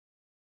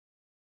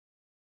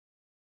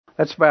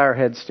Let's bow our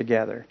heads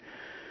together.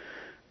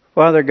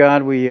 Father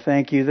God, we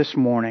thank you this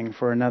morning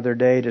for another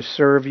day to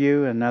serve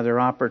you, another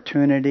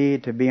opportunity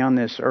to be on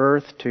this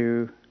earth,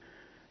 to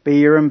be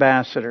your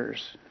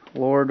ambassadors.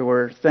 Lord,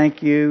 we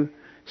thank you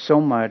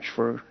so much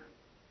for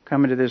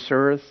coming to this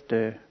earth,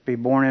 to be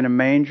born in a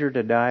manger,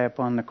 to die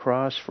upon the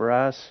cross for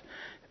us,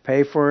 to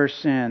pay for our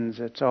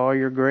sins. It's all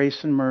your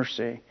grace and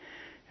mercy,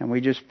 and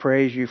we just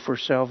praise you for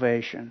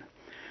salvation.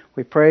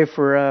 We pray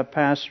for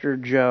Pastor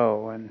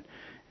Joe and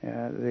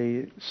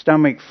the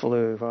stomach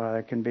flu.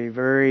 It can be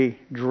very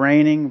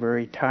draining,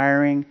 very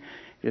tiring.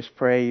 Just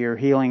pray your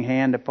healing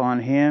hand upon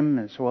him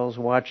as well as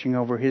watching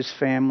over his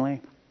family.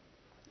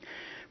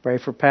 Pray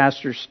for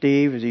Pastor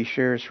Steve as he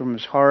shares from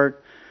his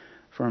heart,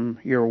 from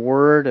your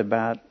word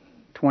about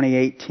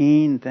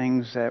 2018,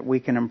 things that we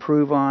can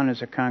improve on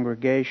as a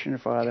congregation.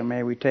 Father,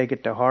 may we take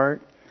it to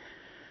heart.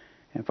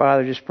 And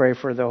Father, just pray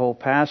for the whole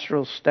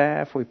pastoral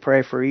staff. We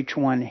pray for each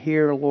one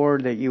here,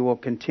 Lord, that you will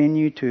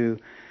continue to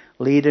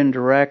lead and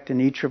direct in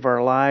each of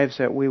our lives,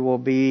 that we will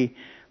be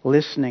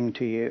listening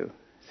to you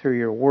through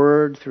your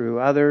word, through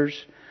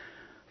others.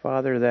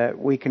 Father, that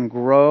we can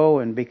grow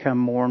and become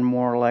more and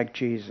more like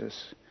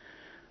Jesus.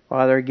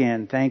 Father,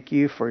 again, thank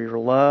you for your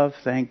love.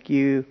 Thank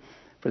you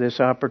for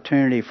this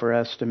opportunity for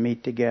us to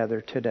meet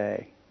together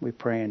today. We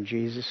pray in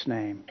Jesus'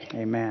 name.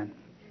 Amen.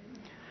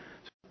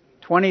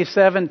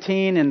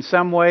 2017 in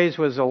some ways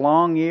was a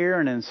long year,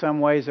 and in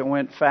some ways it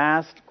went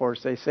fast. Of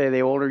course, they say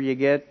the older you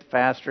get, the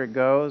faster it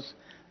goes.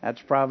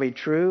 That's probably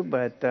true,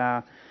 but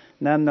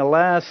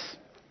nonetheless,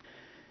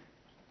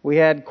 we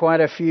had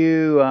quite a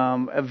few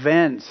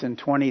events in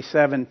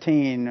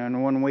 2017.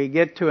 And when we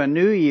get to a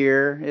new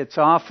year, it's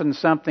often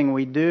something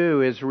we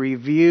do is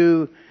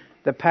review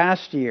the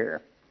past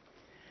year.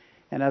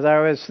 And as I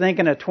was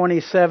thinking of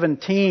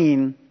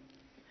 2017,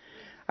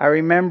 I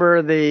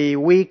remember the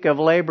week of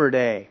Labor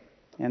Day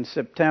in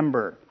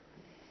September.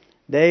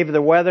 Dave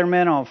the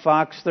Weatherman on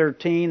Fox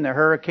 13, the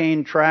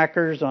Hurricane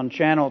Trackers on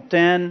Channel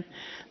 10.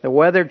 The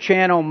Weather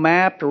Channel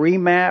mapped,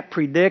 remapped,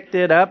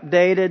 predicted,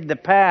 updated the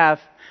path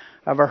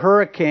of a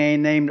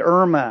hurricane named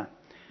Irma,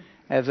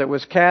 as it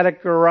was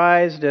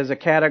categorized as a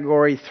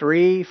Category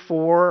 3,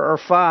 4, or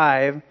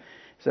 5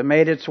 as it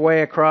made its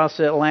way across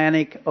the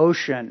Atlantic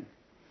Ocean.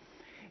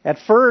 At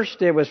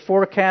first, it was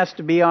forecast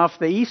to be off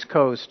the east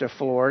coast of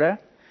Florida,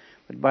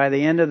 but by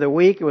the end of the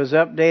week, it was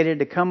updated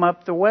to come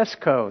up the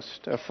west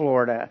coast of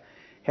Florida,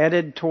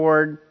 headed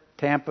toward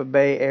Tampa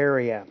Bay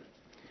area.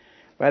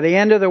 By the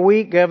end of the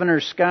week, Governor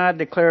Scott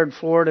declared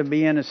Florida to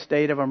be in a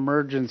state of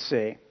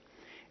emergency.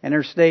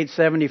 Interstate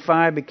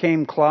 75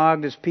 became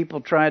clogged as people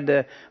tried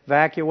to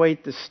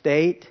evacuate the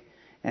state,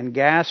 and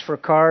gas for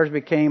cars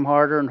became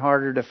harder and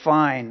harder to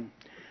find.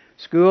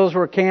 Schools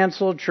were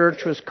canceled,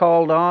 church was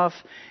called off,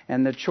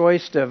 and the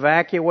choice to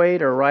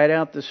evacuate or ride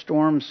out the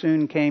storm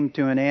soon came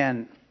to an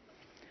end.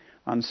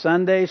 On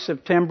Sunday,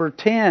 September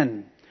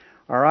 10,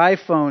 our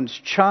iPhones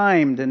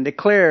chimed and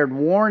declared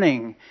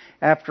warning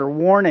after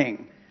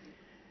warning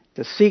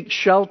to seek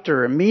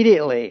shelter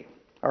immediately,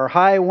 or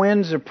high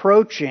winds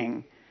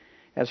approaching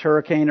as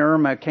Hurricane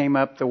Irma came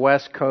up the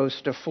west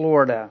coast of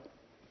Florida.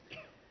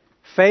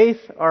 Faith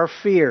or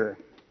fear?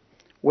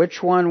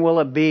 Which one will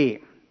it be?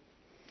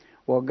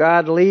 Will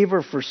God leave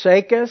or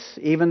forsake us,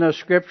 even though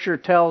Scripture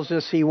tells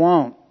us He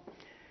won't?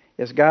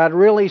 Is God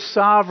really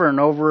sovereign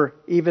over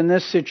even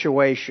this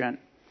situation?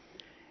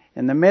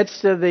 In the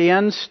midst of the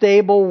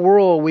unstable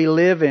world we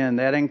live in,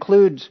 that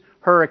includes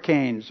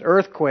hurricanes,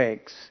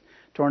 earthquakes,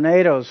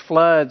 tornadoes,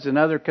 floods, and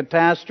other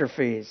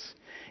catastrophes.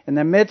 In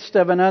the midst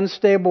of an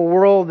unstable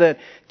world that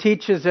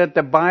teaches that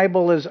the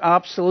Bible is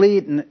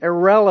obsolete and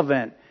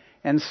irrelevant,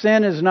 and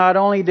sin is not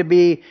only to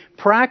be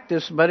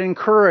practiced but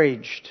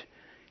encouraged,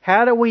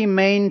 how do we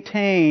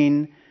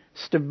maintain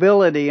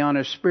stability on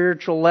a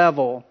spiritual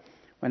level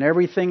when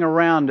everything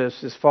around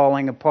us is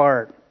falling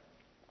apart?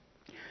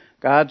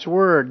 God's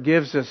Word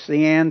gives us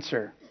the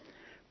answer.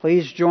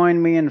 Please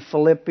join me in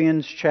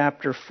Philippians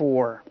chapter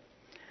 4.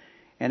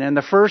 And in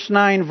the first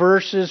 9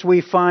 verses,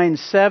 we find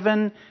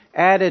 7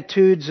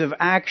 attitudes of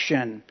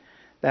action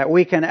that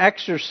we can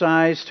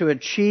exercise to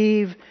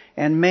achieve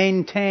and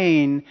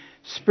maintain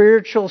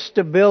spiritual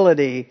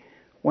stability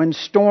when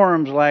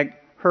storms like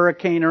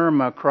Hurricane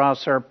Irma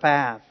cross our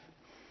path.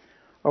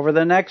 Over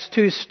the next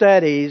 2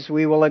 studies,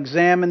 we will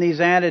examine these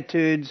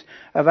attitudes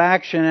of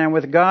action, and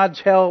with God's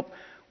help,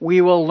 we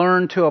will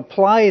learn to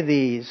apply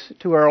these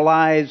to our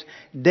lives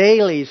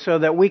daily so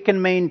that we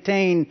can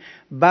maintain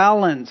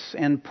balance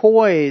and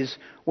poise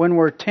when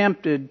we're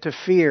tempted to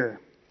fear.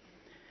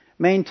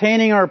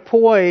 Maintaining our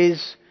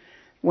poise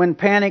when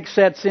panic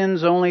sets in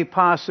is only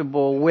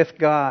possible with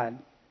God.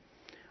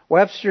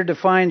 Webster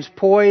defines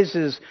poise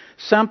as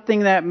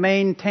something that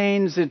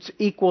maintains its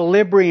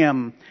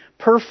equilibrium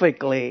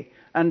perfectly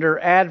under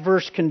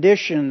adverse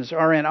conditions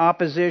or in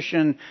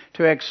opposition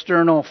to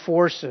external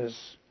forces.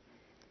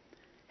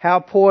 How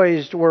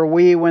poised were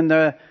we when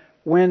the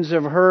winds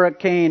of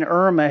Hurricane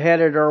Irma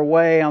headed our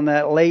way on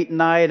that late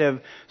night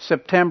of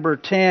September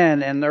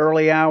 10 and the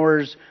early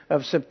hours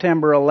of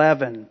September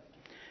 11?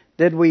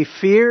 Did we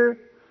fear,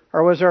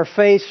 Or was our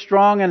faith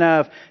strong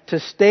enough to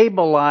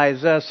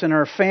stabilize us and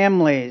our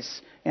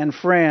families and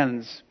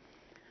friends?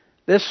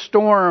 This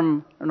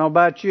storm, I don't know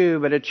about you,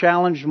 but it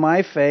challenged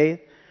my faith,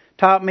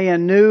 taught me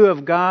anew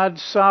of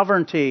God's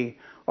sovereignty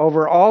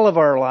over all of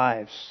our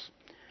lives.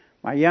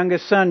 My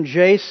youngest son,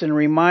 Jason,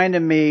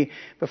 reminded me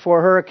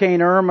before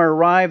Hurricane Irma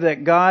arrived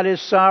that God is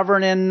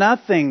sovereign and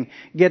nothing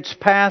gets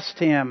past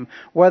Him,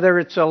 whether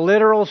it's a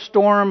literal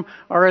storm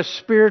or a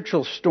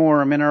spiritual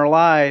storm in our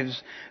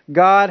lives.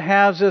 God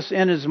has us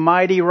in His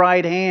mighty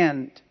right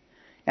hand,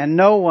 and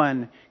no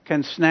one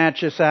can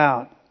snatch us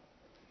out.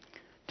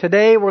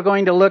 Today we're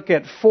going to look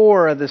at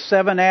 4 of the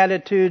 7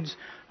 attitudes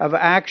of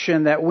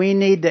action that we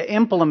need to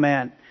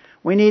implement.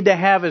 We need to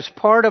have as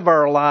part of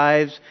our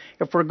lives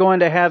if we're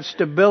going to have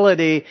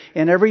stability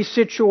in every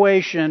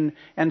situation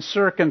and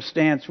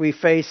circumstance we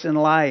face in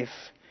life.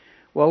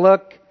 We'll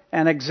look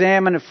and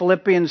examine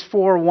Philippians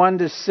 4,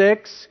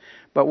 1-6,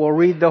 but we'll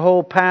read the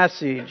whole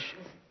passage.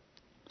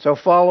 So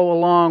follow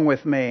along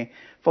with me.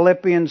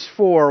 Philippians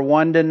 4,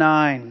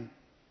 1-9.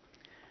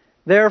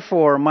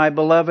 Therefore, my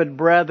beloved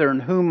brethren,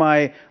 whom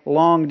I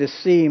long to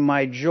see,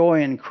 my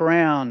joy and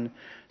crown,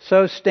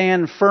 so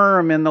stand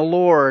firm in the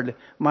Lord,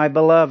 my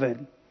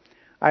beloved.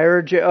 I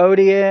urge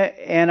Euodia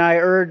and I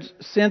urge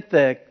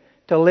Syntyche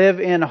to live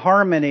in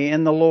harmony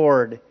in the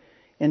Lord.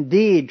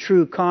 Indeed,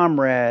 true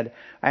comrade,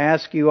 I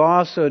ask you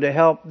also to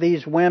help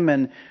these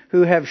women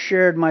who have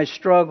shared my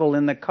struggle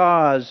in the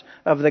cause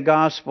of the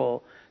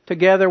gospel,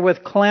 together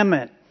with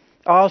Clement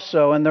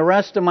also and the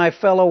rest of my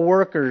fellow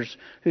workers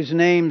whose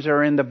names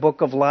are in the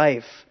book of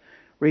life.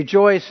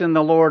 Rejoice in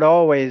the Lord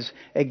always.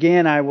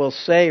 Again, I will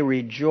say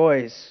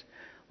rejoice.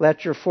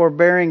 Let your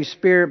forbearing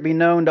spirit be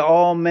known to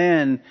all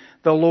men.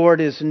 The Lord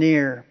is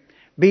near.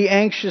 Be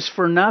anxious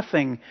for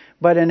nothing,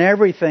 but in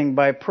everything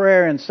by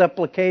prayer and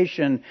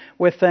supplication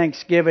with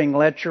thanksgiving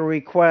let your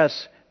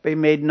requests be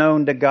made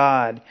known to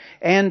God.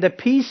 And the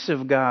peace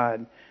of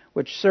God,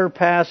 which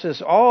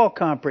surpasses all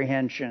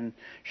comprehension,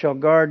 shall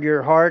guard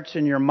your hearts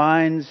and your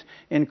minds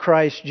in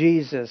Christ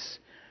Jesus.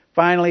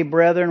 Finally,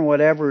 brethren,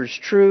 whatever is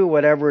true,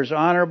 whatever is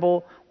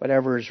honorable,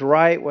 whatever is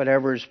right,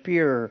 whatever is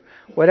pure,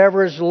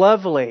 whatever is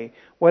lovely,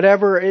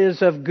 whatever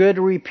is of good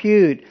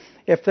repute,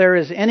 if there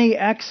is any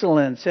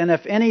excellence, and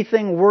if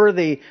anything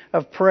worthy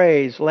of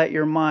praise, let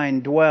your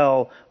mind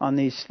dwell on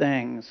these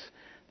things.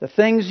 The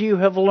things you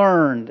have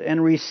learned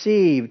and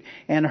received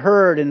and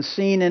heard and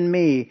seen in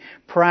me,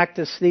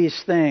 practice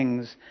these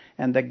things,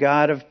 and the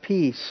God of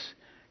peace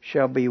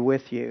shall be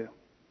with you.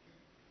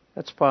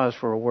 Let's pause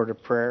for a word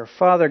of prayer.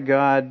 Father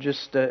God,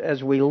 just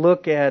as we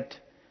look at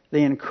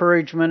the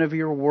encouragement of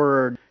your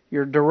word,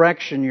 your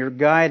direction, your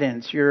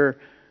guidance, your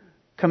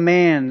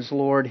commands,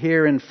 Lord,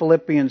 here in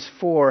Philippians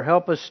 4,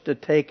 help us to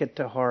take it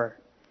to heart.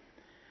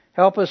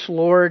 Help us,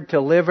 Lord,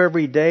 to live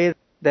every day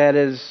that,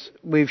 as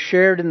we've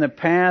shared in the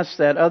past,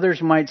 that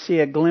others might see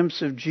a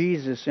glimpse of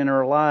Jesus in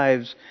our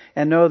lives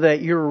and know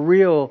that you're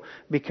real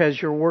because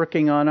you're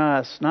working on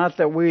us. Not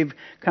that we've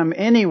come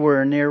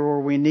anywhere near where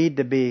we need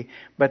to be,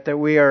 but that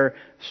we are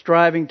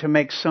striving to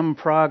make some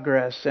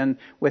progress. And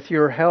with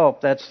your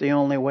help, that's the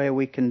only way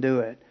we can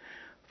do it.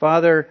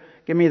 Father,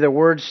 give me the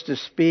words to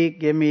speak.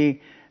 Give me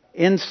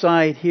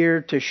insight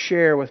here to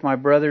share with my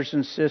brothers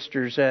and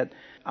sisters, that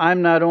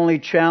I'm not only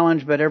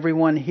challenged, but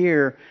everyone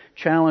here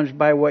challenged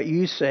by what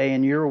you say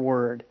in your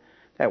word,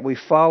 that we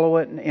follow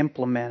it and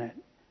implement it.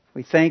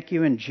 We thank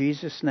you in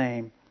Jesus'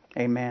 name.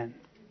 Amen.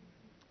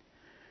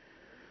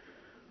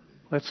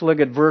 Let's look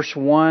at verse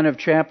 1 of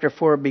chapter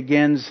 4. It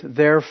begins,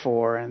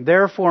 therefore. And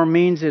therefore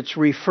means it's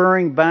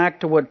referring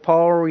back to what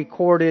Paul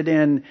recorded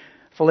in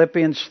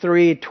Philippians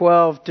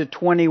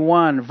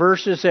 3:12-21,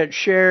 verses that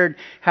shared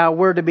how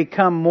we're to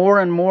become more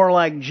and more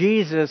like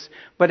Jesus,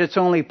 but it's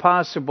only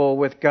possible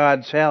with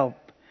God's help.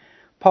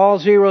 Paul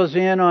zeroes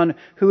in on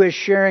who is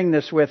sharing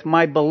this with,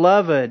 my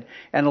beloved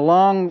and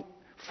longed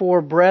for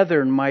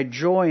brethren, my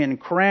joy and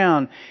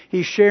crown.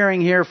 He's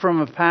sharing here from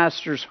a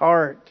pastor's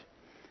heart.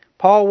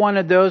 Paul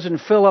wanted those in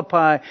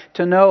Philippi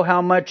to know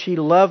how much he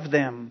loved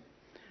them.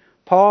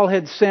 Paul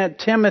had sent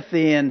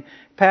Timothy and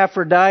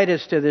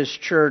Epaphroditus to this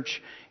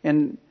church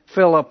in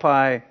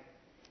Philippi,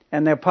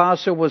 and the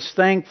apostle was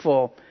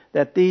thankful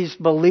that these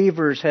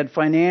believers had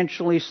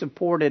financially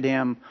supported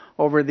him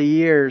over the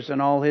years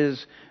and all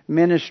his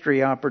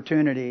ministry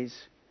opportunities.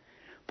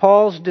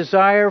 Paul's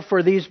desire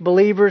for these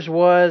believers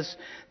was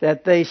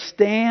that they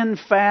stand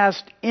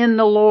fast in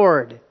the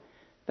Lord.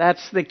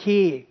 That's the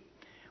key.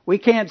 We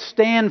can't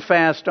stand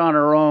fast on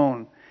our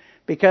own,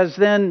 because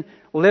then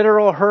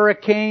literal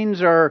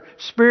hurricanes or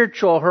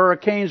spiritual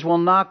hurricanes will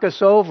knock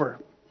us over.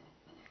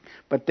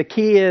 But the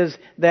key is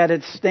that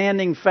it's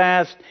standing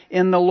fast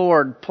in the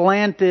Lord,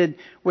 planted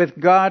with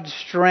God's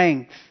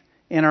strength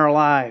in our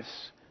lives.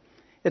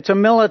 It's a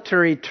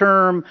military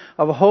term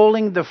of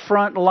holding the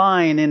front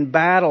line in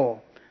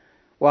battle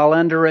while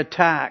under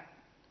attack.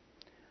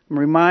 I'm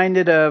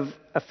reminded of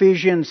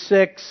Ephesians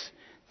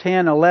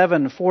 6:10,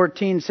 11,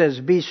 14 says,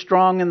 be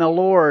strong in the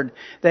Lord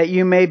that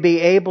you may be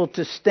able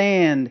to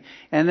stand.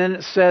 And then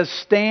it says,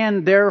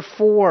 stand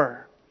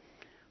therefore.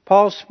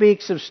 Paul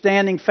speaks of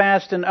standing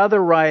fast in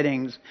other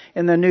writings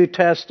in the New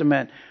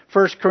Testament.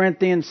 1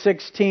 Corinthians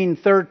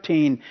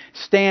 16:13,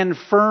 stand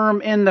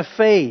firm in the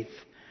faith.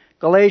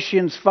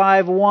 Galatians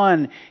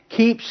 5:1,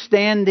 keep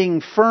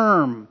standing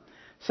firm.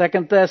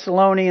 2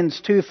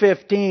 Thessalonians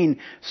 2:15,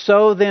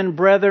 so then,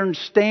 brethren,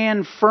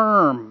 stand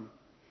firm.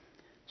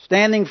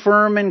 Standing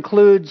firm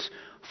includes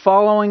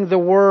following the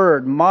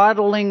Word,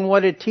 modeling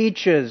what it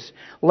teaches,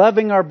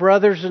 loving our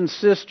brothers and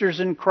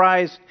sisters in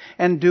Christ,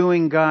 and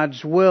doing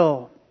God's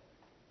will.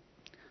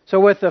 So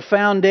with the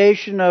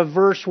foundation of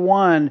verse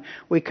 1,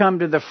 we come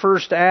to the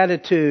first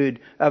attitude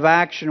of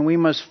action we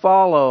must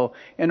follow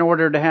in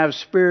order to have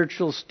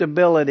spiritual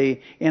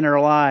stability in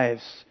our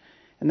lives.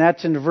 And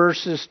that's in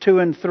verses 2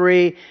 and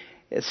 3,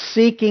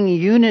 seeking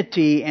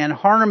unity and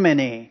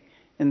harmony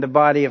in the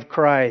body of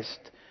Christ.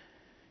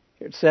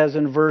 It says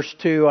in verse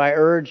 2, I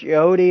urge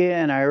Euodia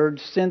and I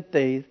urge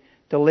Syntyche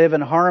to live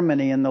in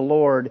harmony in the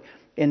Lord.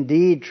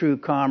 Indeed, true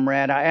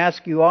comrade, I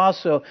ask you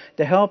also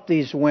to help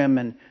these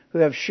women who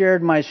have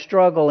shared my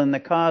struggle in the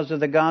cause of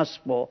the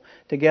gospel,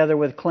 together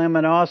with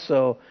Clement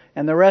also,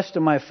 and the rest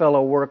of my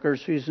fellow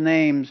workers whose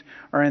names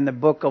are in the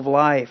book of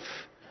life.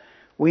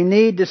 We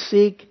need to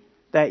seek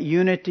that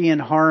unity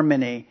and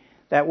harmony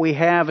that we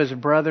have as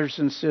brothers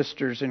and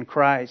sisters in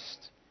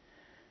Christ.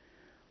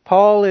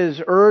 Paul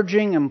is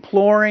urging,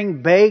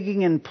 imploring,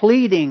 begging, and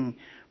pleading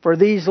for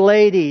these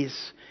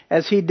ladies,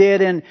 as he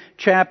did in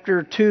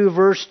chapter 2,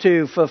 verse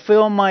 2,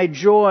 fulfill my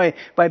joy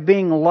by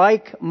being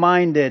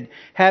like-minded,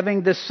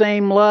 having the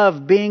same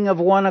love, being of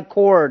one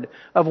accord,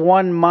 of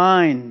one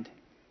mind.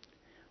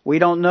 We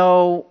don't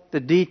know the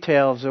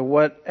details of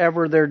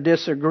whatever their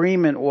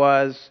disagreement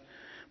was,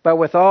 but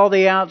with all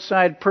the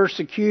outside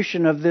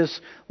persecution of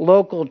this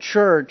local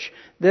church,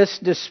 this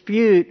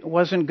dispute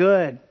wasn't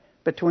good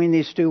between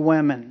these two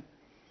women.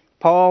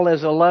 Paul,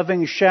 as a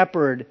loving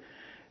shepherd,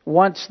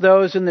 wants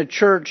those in the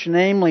church,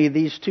 namely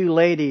these two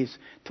ladies,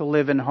 to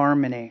live in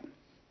harmony.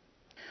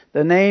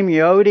 The name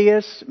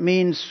Euodias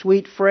means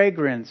sweet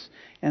fragrance,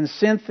 and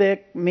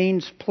Syntyche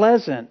means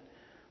pleasant.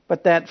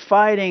 But that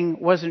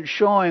fighting wasn't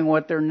showing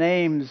what their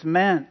names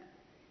meant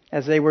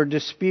as they were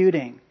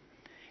disputing.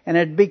 And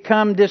it had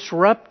become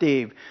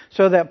disruptive,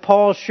 so that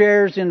Paul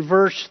shares in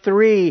verse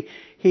 3,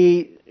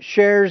 he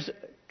shares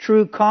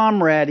true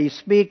comrade. He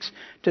speaks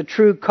to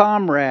true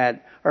comrade,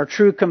 or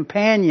true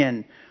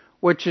companion,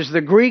 which is the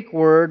Greek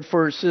word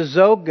for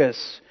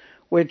syzogos,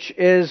 which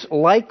is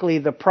likely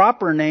the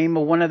proper name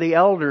of one of the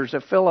elders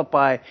of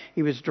Philippi.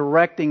 He was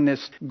directing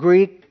this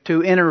Greek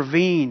to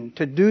intervene,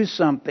 to do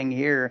something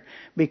here,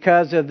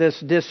 because of this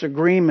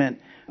disagreement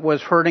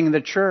was hurting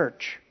the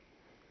church.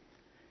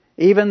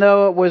 Even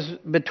though it was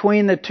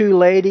between the two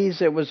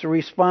ladies, it was the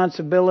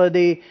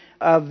responsibility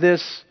of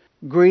this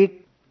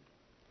Greek,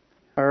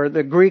 or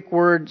the Greek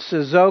word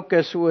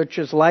syzogos, which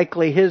is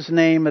likely his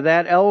name, of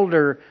that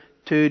elder,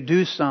 to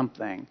do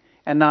something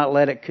and not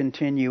let it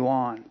continue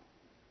on.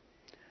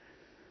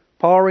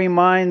 Paul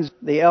reminds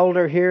the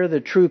elder here, the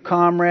true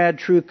comrade,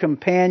 true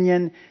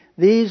companion,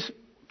 these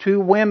two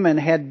women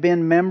had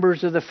been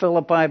members of the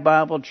Philippi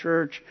Bible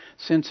Church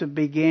since it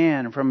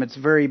began, from its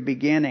very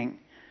beginning.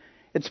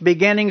 Its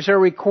beginnings are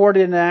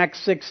recorded in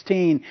Acts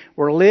 16,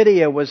 where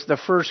Lydia was the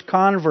first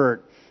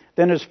convert.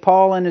 Then as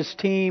Paul and his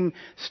team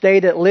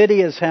stayed at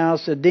Lydia's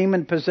house, a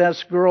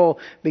demon-possessed girl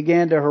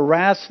began to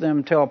harass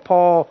them till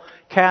Paul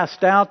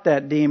cast out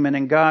that demon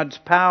in God's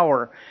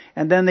power.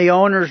 And then the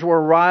owners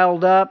were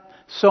riled up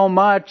so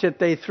much that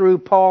they threw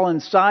Paul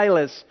and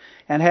Silas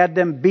and had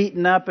them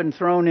beaten up and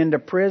thrown into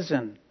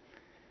prison.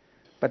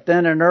 But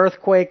then an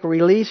earthquake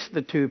released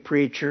the two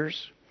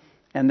preachers,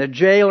 and the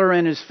jailer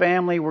and his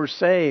family were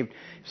saved.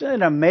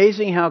 Isn't it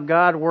amazing how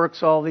God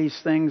works all these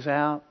things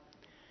out?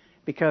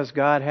 Because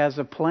God has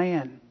a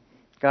plan.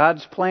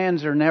 God's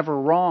plans are never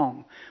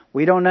wrong.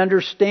 We don't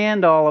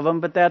understand all of them,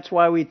 but that's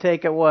why we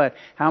take it what?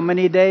 How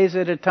many days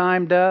at a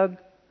time, Doug?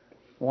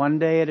 One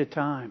day at a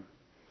time.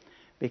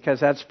 Because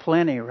that's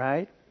plenty,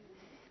 right?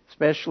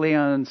 Especially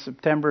on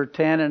September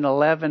 10 and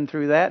 11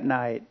 through that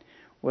night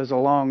was a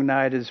long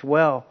night as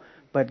well.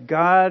 But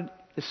God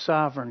is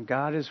sovereign.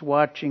 God is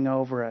watching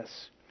over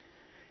us.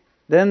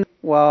 Then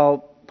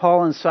while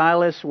Paul and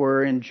Silas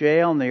were in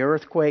jail and the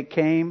earthquake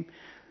came,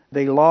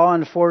 the law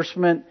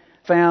enforcement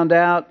found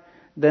out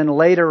then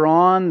later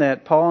on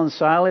that Paul and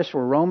Silas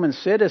were Roman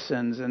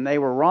citizens and they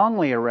were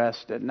wrongly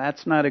arrested, and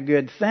that's not a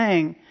good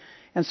thing.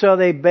 And so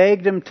they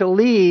begged them to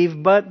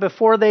leave, but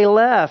before they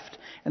left,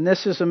 and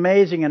this is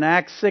amazing, in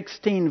Acts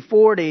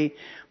 16:40,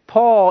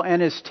 Paul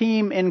and his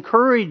team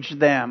encouraged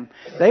them.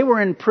 They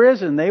were in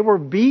prison, they were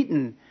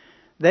beaten,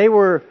 they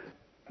were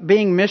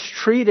being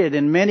mistreated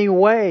in many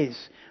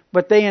ways.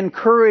 But they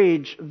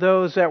encouraged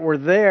those that were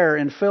there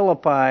in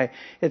Philippi.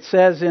 It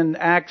says in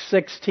Acts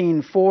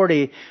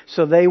 16:40,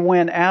 so they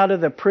went out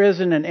of the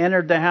prison and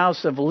entered the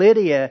house of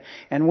Lydia.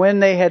 And when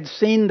they had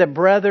seen the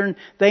brethren,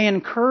 they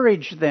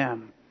encouraged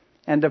them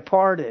and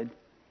departed.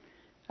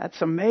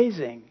 That's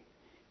amazing.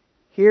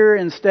 Here,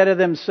 instead of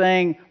them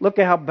saying, look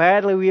at how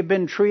badly we've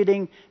been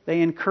treating,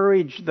 they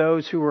encouraged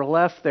those who were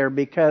left there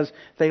because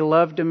they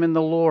loved them in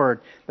the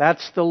Lord.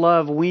 That's the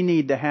love we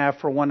need to have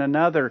for one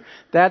another.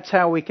 That's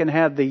how we can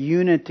have the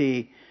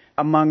unity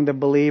among the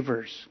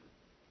believers.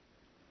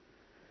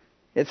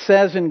 It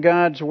says in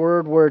God's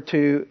Word we're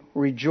to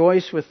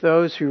rejoice with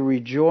those who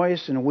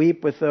rejoice and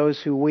weep with those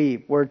who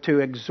weep. We're to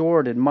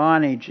exhort,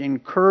 admonish,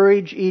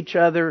 encourage each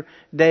other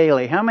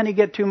daily. How many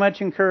get too much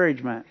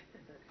encouragement?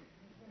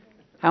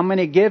 How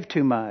many give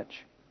too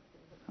much?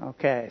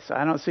 Okay, so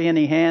I don't see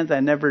any hands.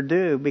 I never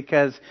do,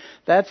 because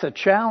that's a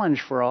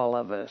challenge for all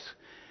of us.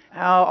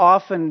 How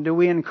often do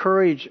we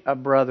encourage a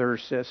brother or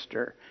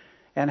sister?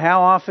 And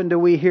how often do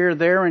we hear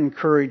their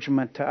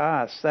encouragement to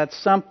us? That's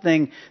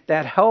something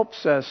that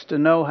helps us to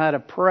know how to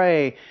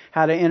pray,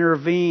 how to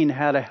intervene,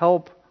 how to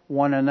help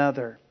one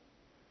another.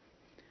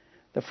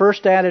 The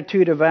first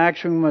attitude of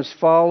action we must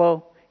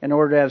follow in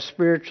order to have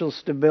spiritual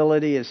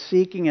stability is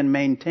seeking and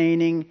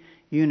maintaining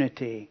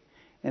unity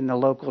in the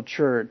local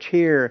church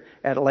here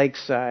at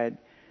Lakeside.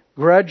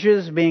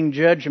 Grudges, being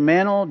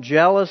judgmental,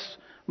 jealous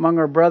among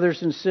our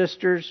brothers and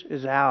sisters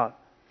is out.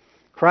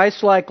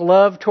 Christ-like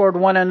love toward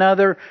one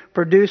another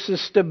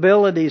produces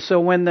stability. So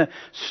when the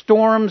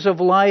storms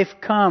of life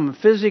come,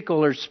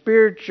 physical or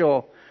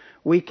spiritual,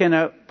 we can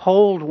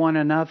uphold one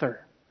another.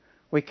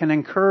 We can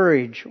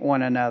encourage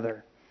one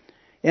another.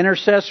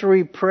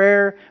 Intercessory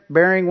prayer,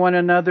 bearing one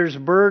another's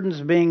burdens,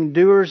 being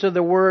doers of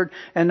the word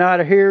and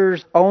not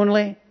hearers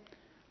only,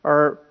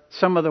 are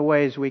some of the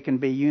ways we can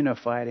be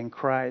unified in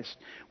Christ.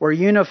 We're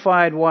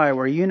unified why?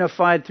 We're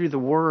unified through the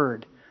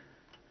Word.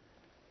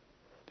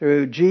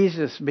 Through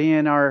Jesus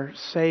being our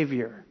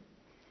Savior.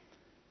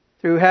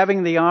 Through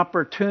having the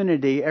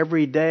opportunity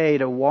every day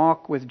to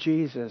walk with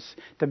Jesus.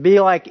 To be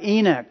like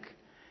Enoch.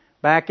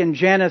 Back in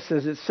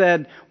Genesis it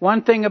said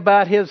one thing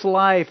about his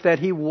life, that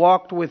he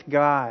walked with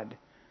God.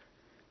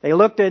 They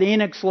looked at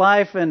Enoch's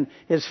life, and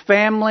his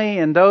family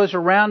and those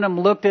around him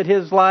looked at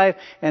his life,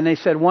 and they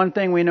said, one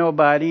thing we know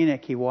about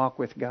Enoch, he walked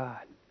with God.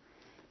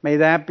 May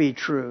that be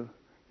true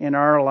in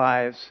our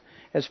lives.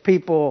 As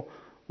people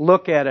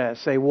look at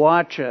us, they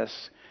watch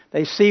us,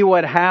 they see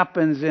what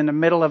happens in the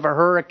middle of a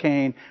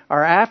hurricane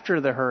or after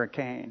the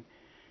hurricane,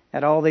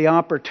 at all the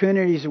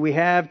opportunities we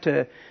have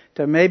to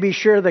maybe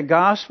share the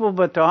gospel,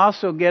 but to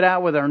also get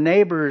out with our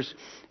neighbors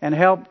and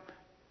help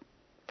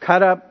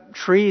cut up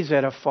trees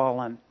that have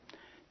fallen.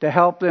 To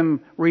help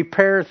them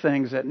repair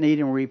things that need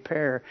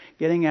repair.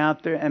 Getting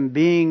out there and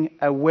being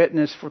a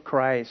witness for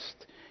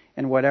Christ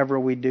in whatever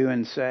we do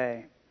and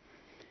say.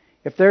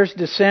 If there's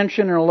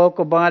dissension in a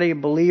local body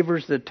of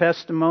believers, the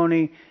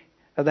testimony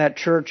of that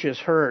church is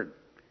hurt.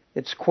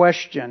 It's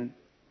questioned.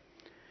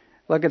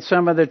 Look at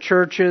some of the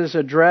churches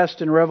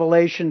addressed in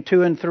Revelation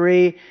 2 and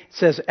 3. It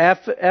says,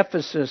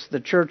 Ephesus,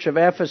 the church of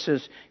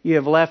Ephesus, you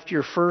have left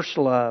your first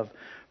love.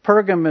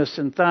 Pergamos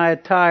and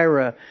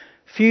Thyatira,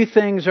 few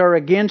things are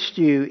against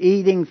you,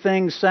 eating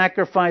things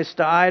sacrificed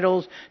to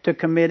idols, to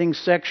committing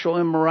sexual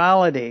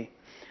immorality.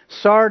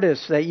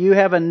 Sardis, that you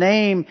have a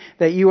name,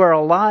 that you are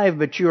alive,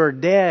 but you are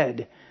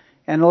dead.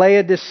 And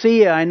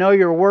Laodicea, I know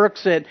your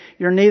works, that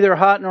you're neither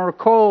hot nor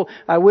cold.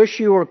 I wish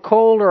you were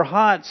cold or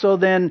hot, so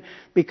then,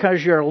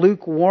 because you're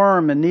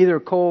lukewarm and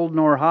neither cold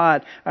nor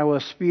hot, I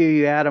will spew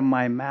you out of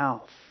my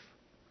mouth.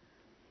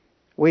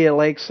 We at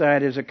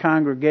Lakeside, as a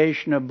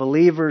congregation of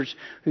believers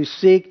who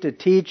seek to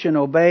teach and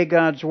obey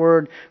God's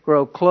Word,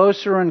 grow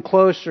closer and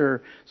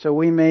closer so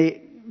we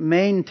may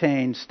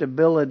maintain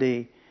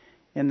stability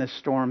in the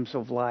storms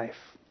of life.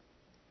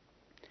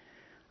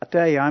 I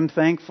tell you, I'm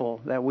thankful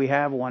that we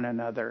have one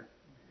another.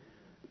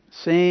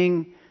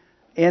 Seeing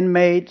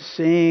inmates,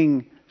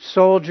 seeing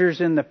soldiers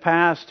in the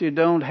past who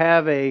don't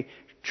have a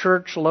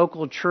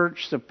local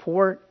church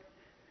support,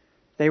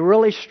 they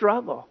really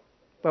struggle.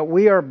 But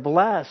we are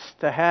blessed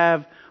to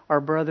have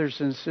our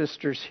brothers and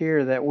sisters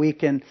here that we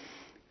can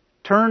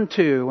turn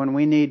to when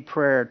we need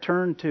prayer,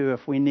 turn to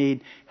if we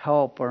need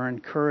help or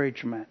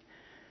encouragement.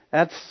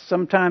 That's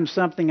sometimes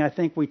something I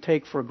think we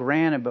take for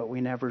granted, but we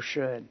never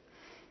should.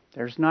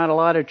 There's not a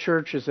lot of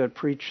churches that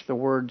preach the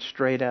Word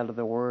straight out of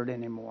the Word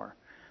anymore.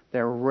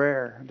 They're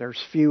rare.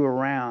 There's few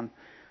around.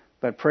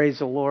 But praise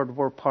the Lord,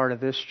 we're part of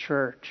this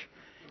church.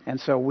 And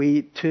so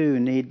we, too,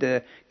 need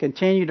to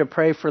continue to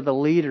pray for the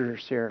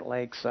leaders here at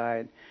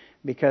Lakeside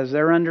because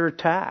they're under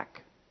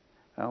attack.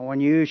 When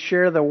you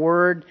share the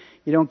Word,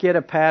 you don't get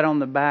a pat on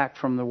the back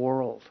from the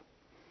world.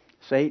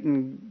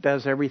 Satan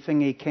does everything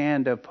he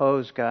can to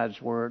oppose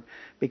God's Word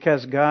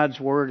because God's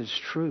Word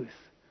is truth,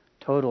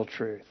 total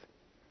truth.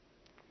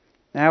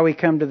 Now we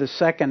come to the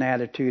second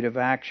attitude of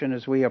action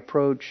as we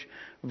approach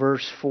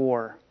verse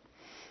 4.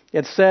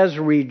 It says,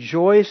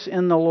 rejoice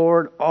in the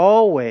Lord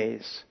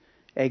always.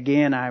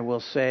 Again, I will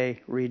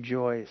say,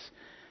 rejoice.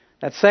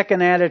 That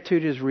second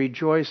attitude is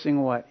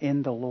rejoicing what?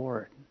 In the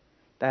Lord.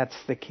 That's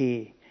the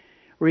key.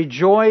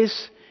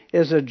 Rejoice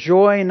is a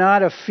joy,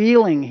 not a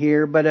feeling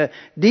here, but a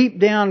deep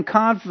down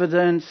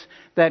confidence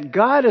that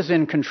God is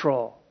in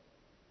control,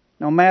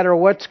 no matter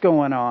what's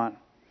going on.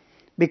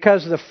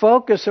 Because the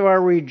focus of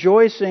our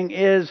rejoicing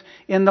is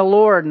in the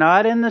Lord,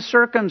 not in the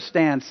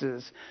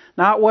circumstances,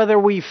 not whether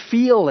we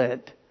feel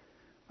it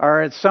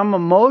or it's some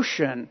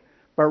emotion,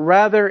 but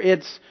rather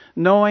it's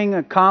knowing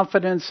a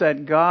confidence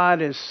that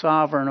God is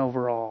sovereign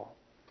over all.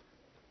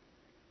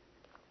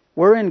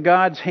 We're in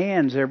God's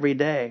hands every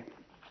day.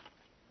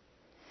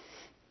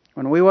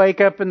 When we wake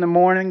up in the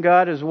morning,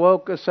 God has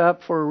woke us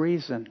up for a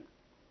reason.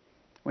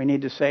 We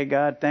need to say,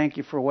 God, thank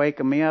you for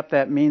waking me up.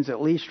 That means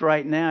at least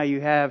right now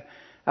you have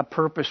a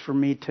purpose for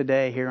me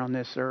today here on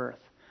this earth.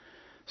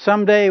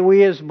 Someday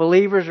we as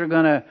believers are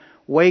going to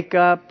wake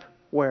up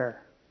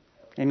where?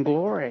 In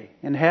glory,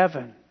 in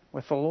heaven,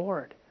 with the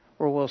Lord,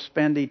 where we'll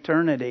spend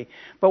eternity.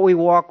 But we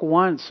walk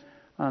once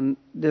on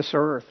this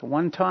earth.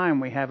 One time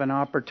we have an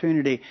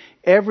opportunity.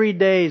 Every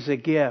day is a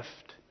gift.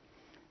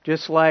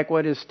 Just like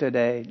what is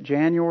today?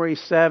 January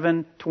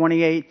 7,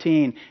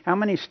 2018. How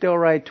many still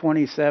write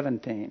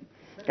 2017?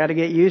 Got to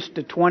get used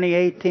to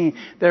 2018.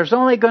 There's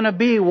only going to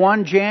be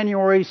one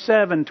January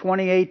 7,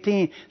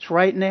 2018. It's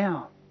right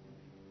now.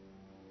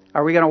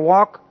 Are we going to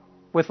walk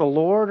with the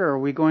Lord, or are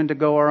we going to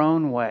go our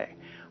own way?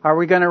 Are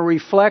we going to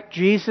reflect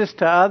Jesus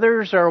to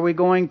others, or are we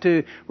going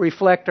to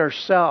reflect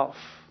ourselves?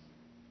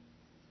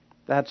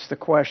 That's the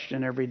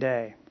question every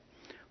day.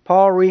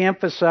 Paul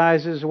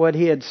reemphasizes what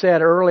he had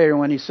said earlier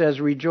when he says,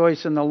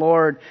 rejoice in the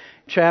Lord.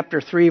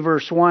 Chapter 3,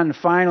 verse 1,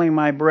 finally,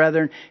 my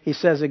brethren, he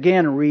says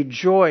again,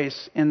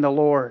 rejoice in the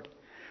Lord.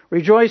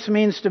 Rejoice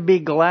means to be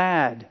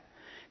glad,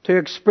 to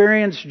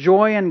experience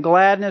joy and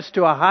gladness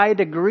to a high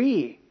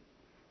degree.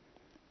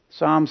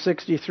 Psalm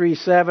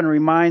 63:7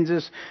 reminds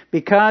us,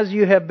 because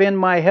you have been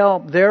my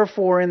help,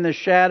 therefore in the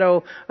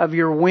shadow of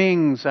your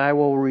wings I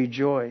will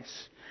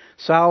rejoice.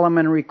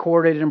 Solomon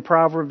recorded in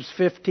Proverbs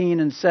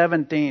 15 and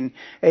 17,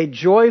 a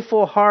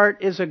joyful heart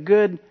is a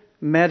good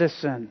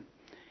medicine,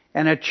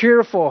 and a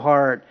cheerful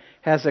heart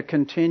has a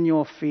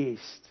continual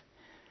feast.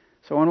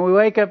 So when we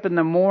wake up in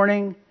the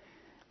morning,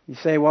 you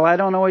say, well, I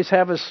don't always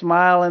have a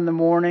smile in the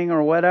morning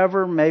or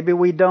whatever. Maybe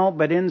we don't,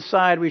 but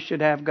inside we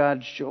should have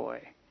God's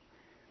joy.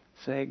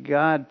 Say,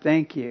 God,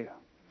 thank you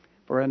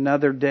for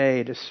another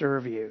day to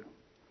serve you.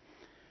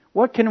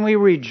 What can we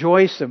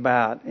rejoice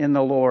about in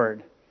the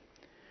Lord?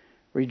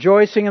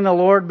 Rejoicing in the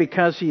Lord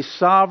because He's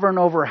sovereign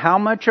over how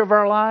much of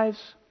our lives?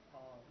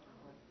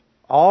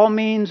 All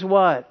means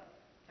what?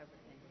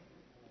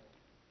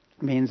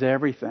 Means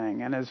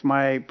everything. And as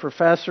my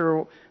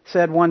professor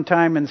said one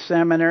time in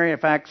seminary, in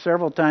fact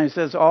several times,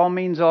 says all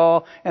means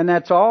all, and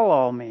that's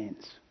all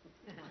means.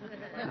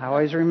 I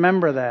always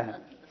remember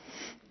that.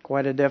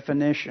 Quite a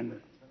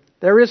definition.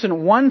 There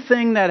isn't one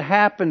thing that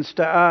happens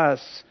to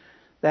us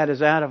that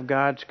is out of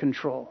God's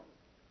control.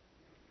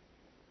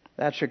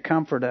 That should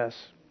comfort us.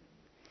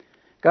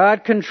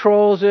 God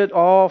controls it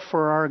all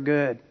for our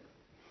good.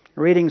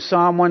 Reading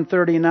Psalm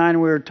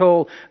 139, we were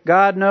told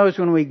God knows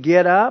when we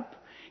get up.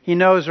 He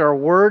knows our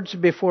words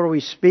before we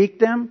speak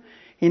them.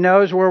 He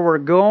knows where we're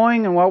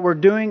going and what we're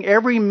doing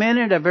every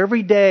minute of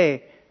every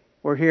day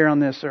we're here on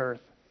this earth.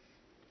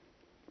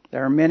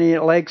 There are many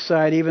at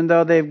Lakeside, even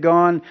though they've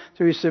gone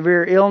through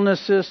severe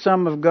illnesses,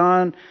 some have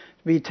gone to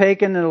be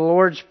taken in the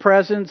Lord's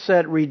presence,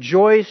 that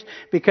rejoiced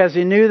because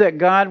he knew that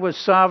God was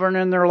sovereign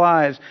in their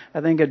lives.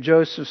 I think of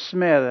Joseph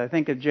Smith, I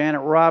think of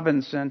Janet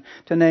Robinson,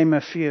 to name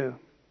a few.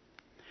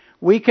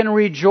 We can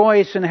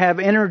rejoice and have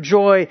inner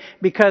joy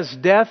because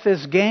death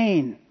is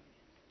gain.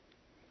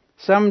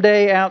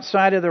 Someday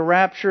outside of the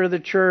rapture of the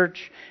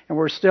church, and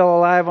we're still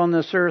alive on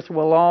this earth,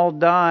 we'll all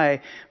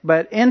die.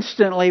 But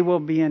instantly we'll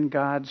be in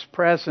God's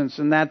presence,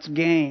 and that's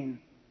gain.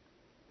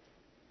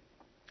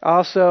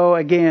 Also,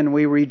 again,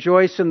 we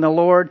rejoice in the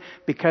Lord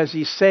because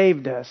He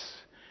saved us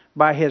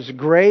by His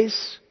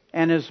grace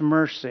and His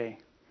mercy.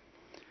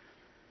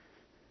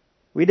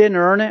 We didn't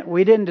earn it.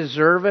 We didn't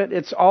deserve it.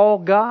 It's all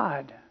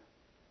God.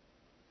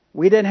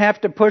 We didn't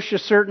have to push a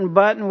certain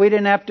button. We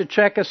didn't have to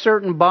check a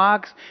certain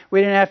box. We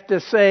didn't have to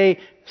say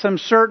some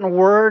certain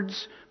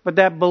words. But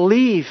that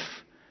belief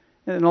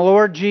in the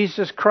Lord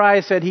Jesus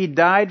Christ, that He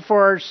died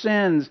for our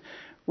sins,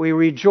 we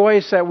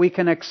rejoice that we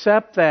can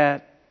accept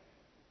that.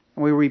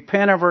 We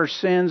repent of our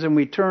sins and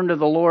we turn to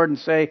the Lord and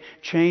say,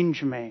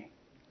 change me.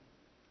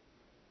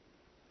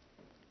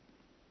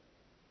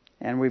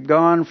 And we've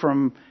gone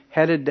from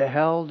headed to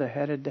hell to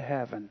headed to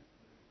heaven,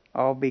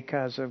 all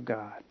because of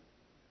God.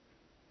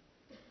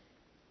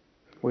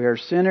 We are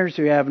sinners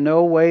who have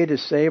no way to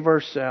save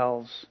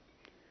ourselves.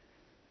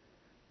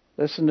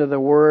 Listen to the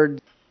word.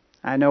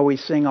 I know we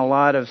sing a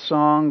lot of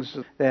songs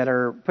that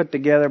are put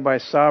together by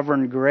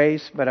Sovereign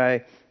Grace, but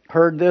I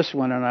heard this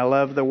one and I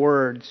love the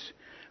words.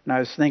 And I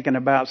was thinking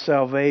about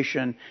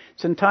salvation.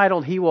 It's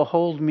entitled, He Will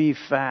Hold Me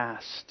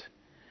Fast.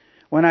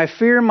 When I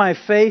fear my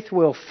faith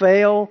will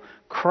fail,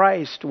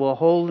 Christ will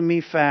hold me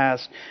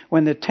fast.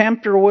 When the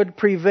tempter would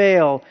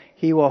prevail,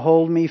 He will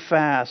hold me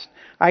fast.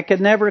 I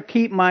could never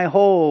keep my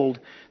hold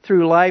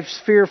through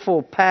life's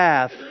fearful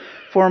path,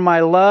 for my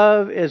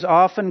love is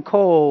often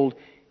cold.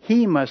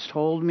 He must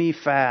hold me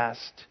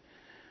fast.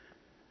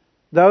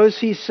 Those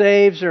He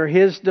saves are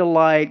His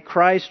delight.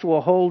 Christ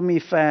will hold me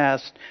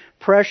fast.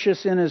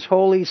 precious in His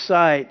holy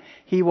sight.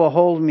 He will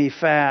hold me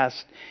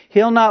fast.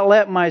 He'll not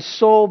let my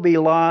soul be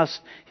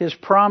lost. His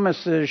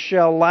promises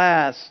shall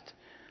last.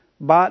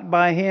 Bought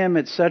by Him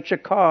at such a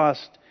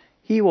cost,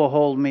 He will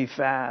hold me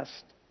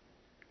fast.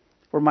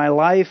 For my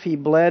life He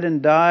bled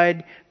and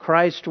died.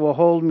 Christ will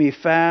hold me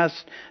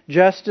fast.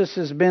 Justice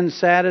has been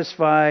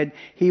satisfied.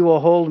 He will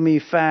hold me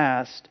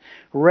fast.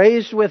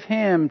 Raised with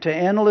Him to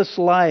endless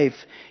life,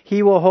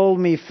 He will hold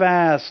me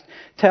fast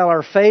till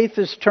our faith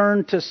is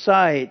turned to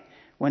sight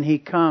when He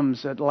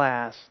comes at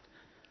last.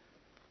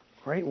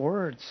 Great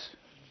words.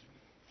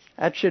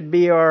 That should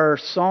be our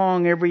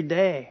song every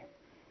day.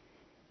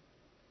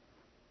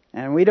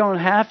 And we don't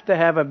have to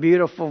have a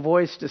beautiful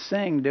voice to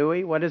sing, do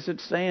we? What does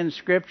it say in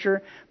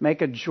Scripture?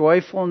 Make a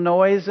joyful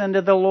noise unto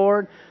the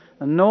Lord.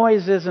 The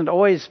noise isn't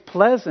always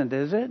pleasant,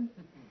 is it?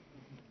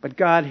 But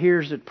God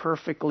hears it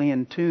perfectly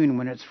in tune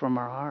when it's from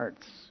our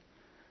hearts.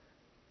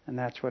 And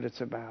that's what it's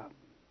about.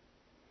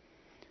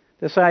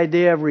 This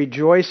idea of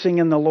rejoicing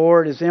in the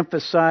Lord is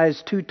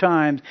emphasized 2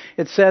 times.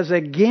 It says,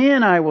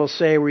 again I will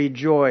say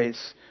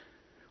rejoice.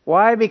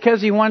 Why?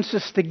 Because He wants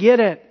us to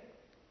get it.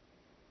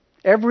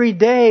 Every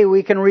day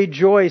we can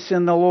rejoice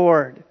in the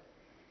Lord.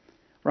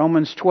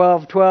 Romans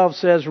 12:12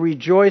 says,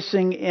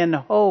 rejoicing in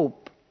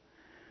hope.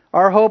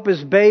 Our hope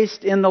is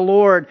based in the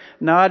Lord,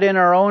 not in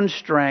our own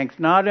strength,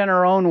 not in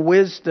our own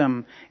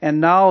wisdom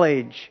and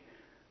knowledge,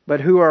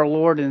 but who our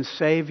Lord and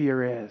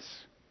Savior is.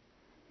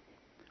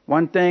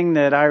 One thing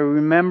that I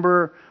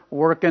remember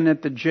working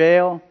at the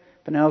jail,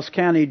 Pinellas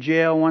County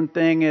Jail, one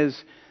thing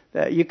is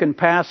that you can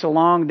pass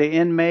along to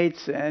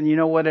inmates, and you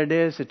know what it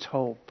is? It's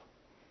hope.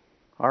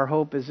 Our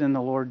hope is in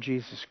the Lord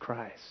Jesus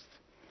Christ.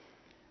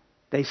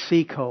 They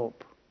seek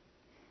hope.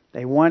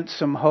 They want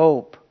some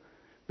hope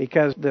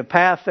because the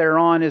path they're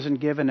on isn't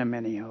giving them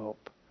any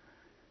hope.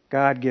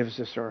 God gives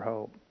us our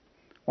hope.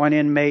 One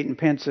inmate in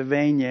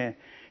Pennsylvania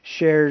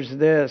shares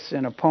this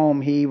in a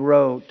poem he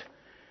wrote.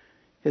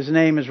 His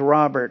name is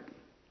Robert,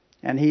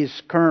 and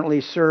he's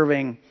currently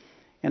serving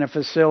in a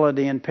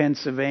facility in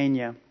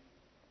Pennsylvania.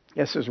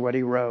 This is what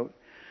he wrote.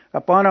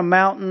 Upon a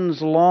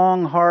mountain's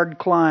long, hard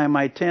climb,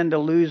 I tend to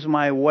lose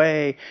my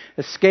way,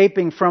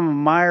 escaping from a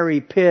miry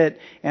pit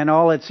and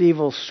all its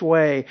evil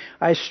sway.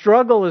 I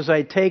struggle as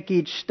I take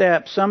each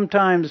step.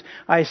 Sometimes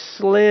I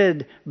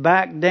slid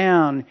back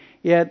down,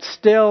 yet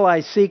still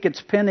I seek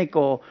its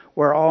pinnacle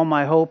where all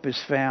my hope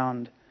is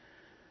found.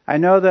 I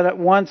know that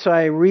once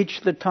I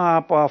reach the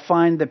top, I'll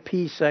find the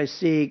peace I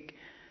seek.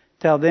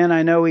 Till then,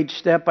 I know each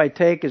step I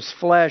take is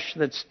flesh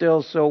that's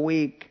still so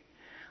weak.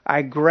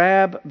 I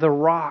grab the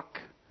rock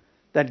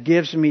that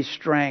gives me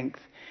strength.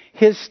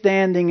 His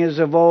standing is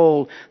of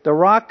old. The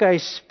rock I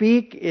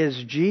speak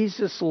is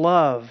Jesus'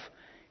 love.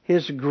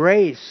 His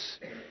grace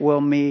will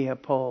me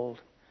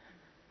uphold.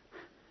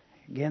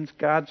 Against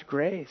God's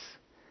grace.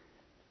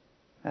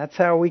 That's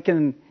how we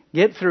can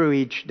get through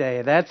each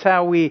day. That's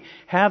how we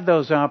have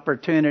those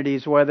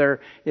opportunities, whether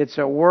it's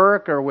at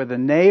work or with a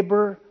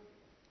neighbor,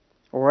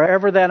 or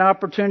wherever that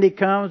opportunity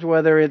comes,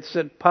 whether it's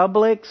at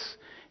Publix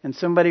and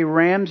somebody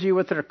rams you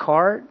with their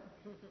cart.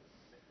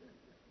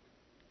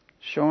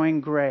 Showing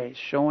grace,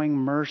 showing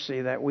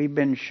mercy that we've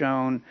been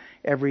shown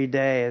every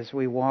day as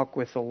we walk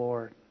with the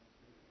Lord.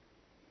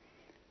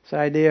 This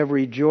idea of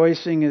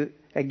rejoicing,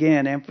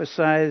 again,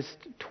 emphasized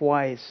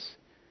twice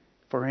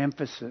for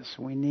emphasis.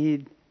 We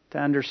need to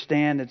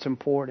understand it's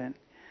important.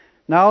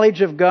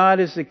 Knowledge of God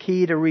is the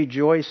key to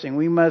rejoicing.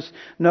 We must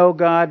know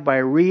God by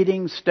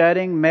reading,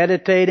 studying,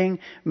 meditating,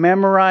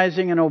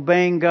 memorizing, and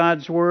obeying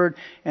God's Word,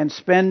 and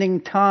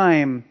spending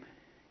time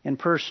in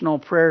personal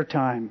prayer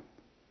time.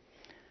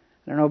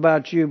 I don't know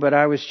about you, but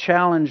I was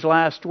challenged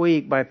last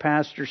week by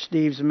Pastor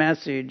Steve's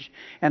message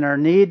and our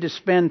need to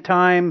spend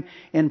time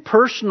in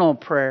personal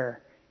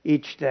prayer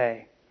each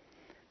day.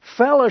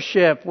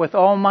 Fellowship with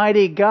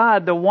Almighty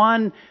God, the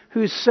one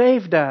who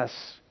saved us.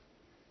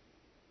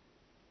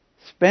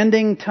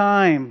 Spending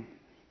time,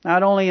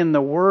 not only in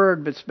the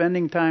Word, but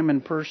spending time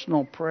in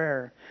personal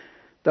prayer.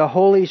 The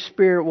Holy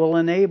Spirit will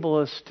enable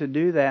us to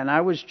do that. And I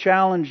was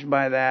challenged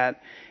by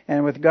that.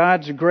 And with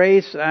God's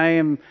grace, I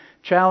am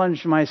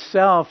challenged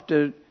myself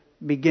to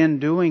begin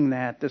doing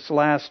that this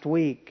last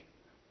week.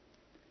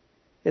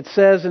 It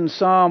says in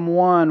Psalm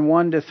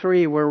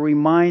 1:1-3, we're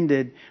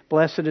reminded,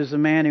 blessed is the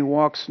man who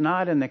walks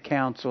not in the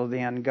counsel of the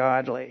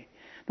ungodly,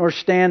 nor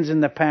stands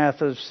in the path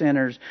of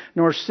sinners,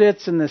 nor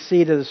sits in the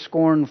seat of the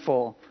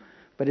scornful,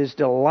 but his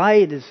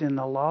delight is in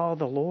the law of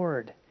the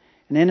Lord.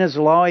 And in His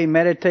law He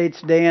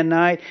meditates day and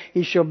night.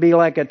 He shall be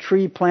like a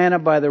tree planted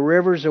by the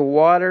rivers of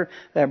water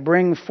that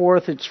bring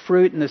forth its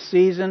fruit in the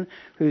season,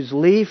 whose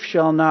leaf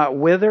shall not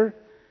wither,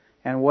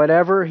 and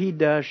whatever he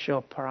does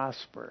shall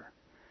prosper.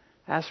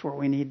 That's where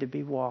we need to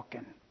be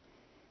walking.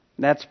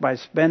 That's by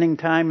spending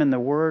time in the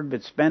Word,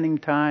 but spending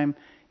time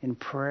in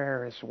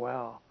prayer as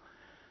well.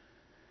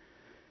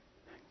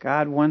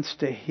 God wants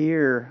to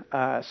hear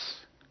us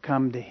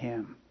come to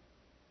Him.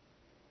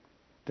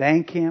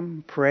 Thank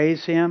Him,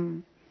 praise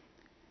Him,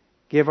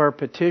 give our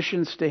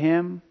petitions to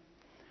Him.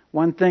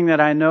 One thing that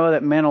I know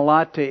that meant a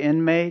lot to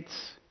inmates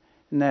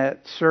in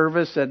that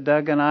service that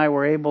Doug and I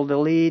were able to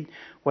lead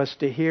was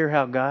to hear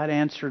how God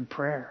answered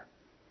prayer.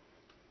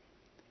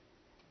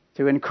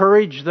 To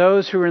encourage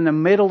those who are in the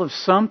middle of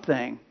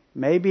something.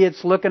 Maybe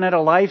it's looking at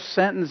a life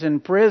sentence in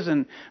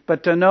prison,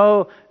 but to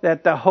know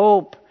that the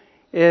hope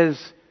is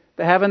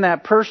having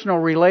that personal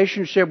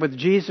relationship with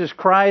Jesus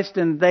Christ,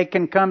 and they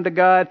can come to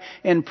God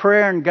in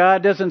prayer, and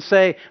God doesn't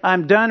say,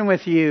 I'm done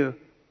with you.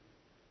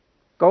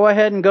 Go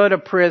ahead and go to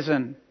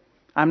prison.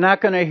 I'm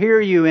not going to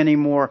hear you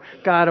anymore.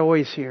 God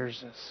always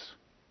hears us.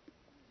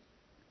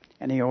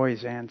 And He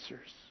always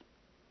answers.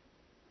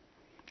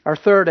 Our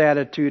third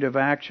attitude of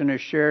action is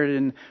shared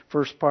in the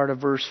first part of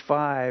verse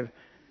 5,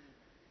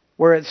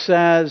 where it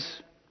says,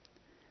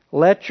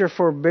 let your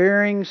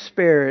forbearing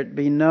spirit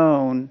be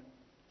known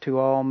to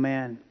all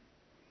men.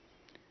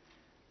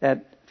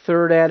 That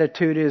third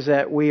attitude is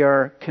that we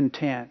are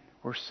content.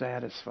 We're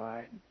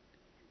satisfied.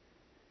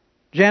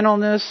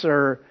 Gentleness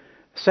or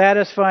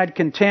satisfied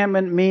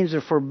contentment means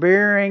a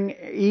forbearing,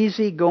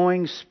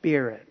 easygoing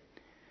spirit.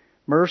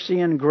 Mercy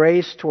and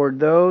grace toward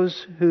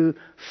those who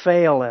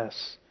fail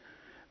us.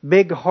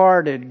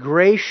 Big-hearted,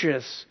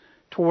 gracious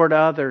toward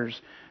others.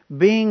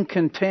 Being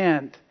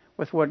content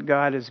with what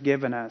God has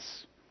given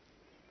us.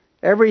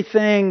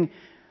 Everything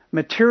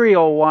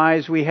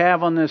material-wise we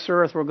have on this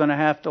earth we're going to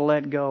have to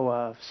let go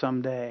of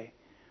someday.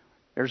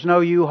 There's no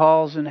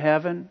U-Hauls in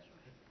heaven.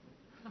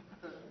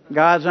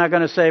 God's not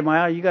going to say,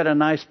 well, you got a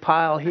nice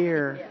pile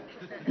here.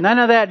 None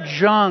of that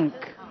junk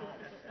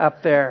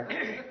up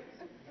there.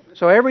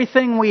 So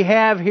everything we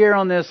have here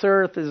on this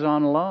earth is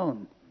on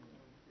loan.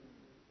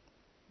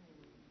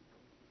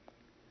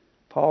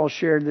 Paul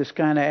shared this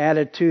kind of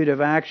attitude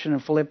of action in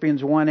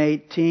Philippians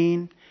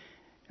 1:18.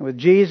 And with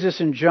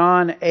Jesus in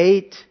John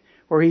 8,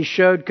 where He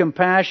showed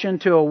compassion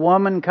to a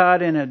woman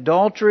caught in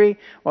adultery,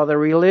 while the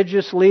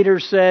religious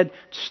leaders said,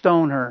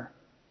 stone her.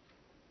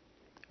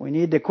 We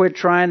need to quit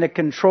trying to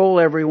control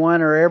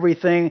everyone or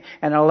everything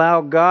and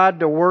allow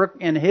God to work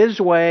in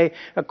His way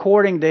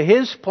according to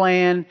His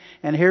plan,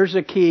 and here's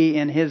the key,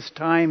 in His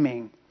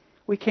timing.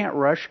 We can't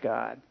rush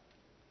God.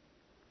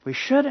 We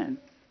shouldn't.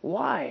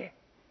 Why?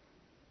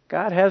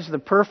 God has the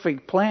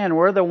perfect plan.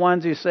 We're the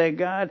ones who say,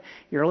 God,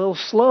 you're a little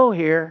slow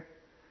here.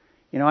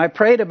 You know, I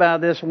prayed about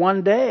this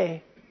one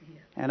day,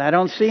 and I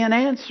don't see an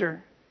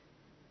answer.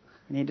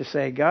 You need to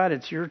say, God,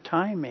 it's your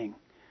timing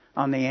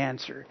on the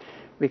answer.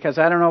 Because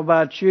I don't know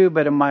about you,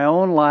 but in my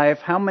own life,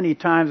 how many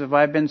times have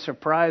I been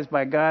surprised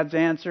by God's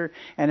answer,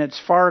 and it's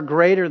far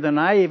greater than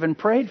I even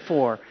prayed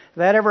for? Has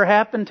that ever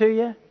happened to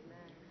you?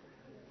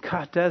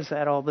 God does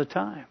that all the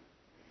time.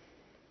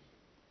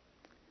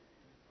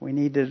 We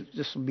need to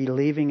just be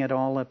leaving it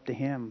all up to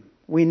Him.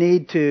 We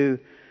need to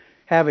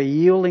have a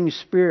yielding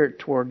spirit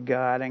toward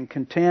God and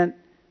content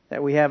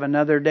that we have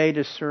another day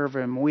to serve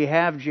Him. We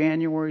have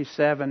January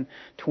 7,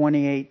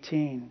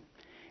 2018.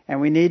 And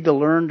we need to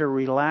learn to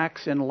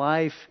relax in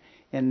life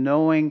in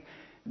knowing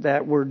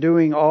that we're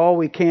doing all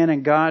we can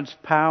in God's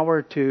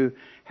power to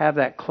have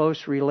that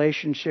close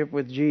relationship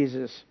with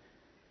Jesus.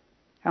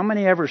 How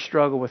many ever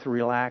struggle with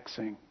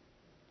relaxing?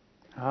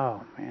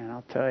 Oh, man,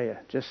 I'll tell you,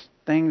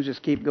 things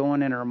just keep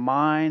going in our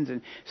minds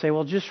and say,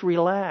 well, just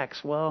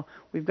relax. Well,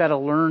 we've got to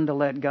learn to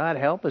let God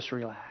help us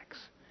relax.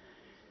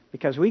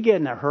 Because we get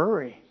in a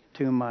hurry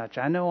too much.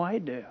 I know I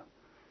do.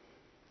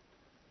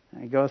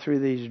 I go through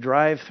these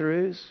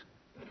drive-thrus,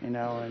 and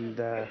I'm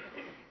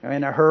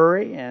in a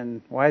hurry,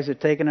 and why is it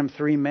taking them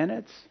 3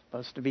 minutes?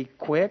 Supposed to be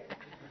quick.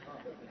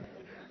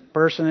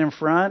 Person in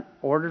front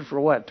ordered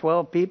for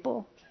 12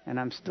 people, and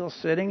I'm still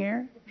sitting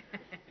here?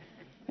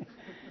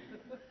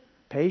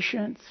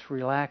 Patience,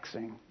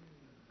 relaxing.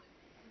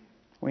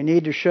 We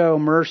need to show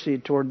mercy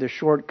toward the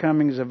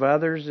shortcomings of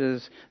others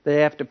as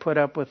they have to put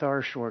up with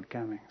our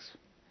shortcomings.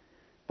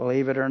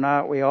 Believe it or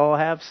not, we all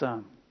have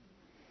some.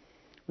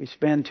 We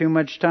spend too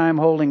much time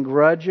holding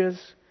grudges,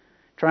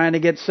 trying to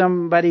get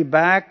somebody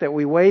back, that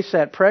we waste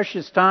that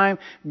precious time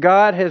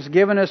God has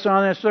given us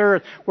on this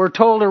earth. We're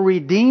told to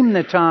redeem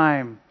the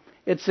time.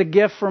 It's a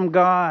gift from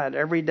God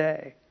every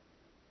day.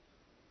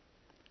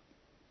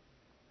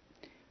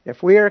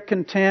 If we are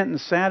content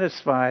and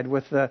satisfied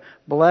with the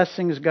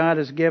blessings God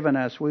has given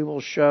us, we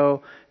will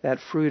show that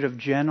fruit of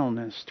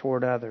gentleness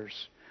toward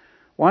others.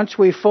 Once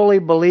we fully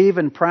believe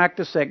and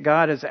practice that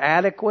God is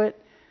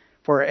adequate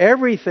for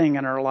everything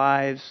in our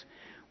lives,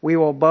 we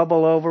will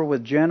bubble over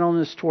with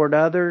gentleness toward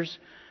others,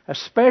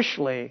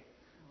 especially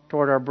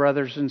toward our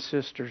brothers and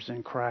sisters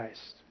in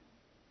Christ.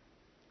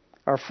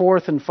 Our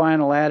fourth and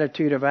final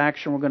attitude of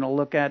action we're going to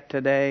look at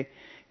today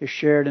is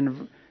shared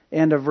in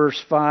end of verse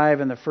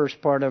 5 and the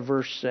first part of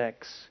verse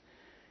 6.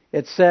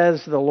 It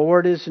says, the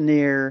Lord is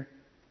near,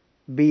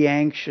 be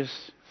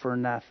anxious for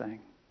nothing.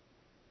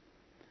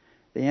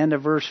 The end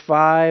of verse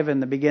 5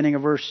 and the beginning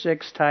of verse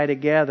 6 tie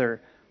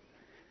together.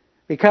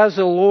 Because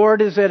the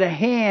Lord is at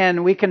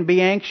hand, we can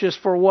be anxious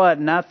for what?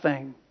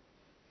 Nothing.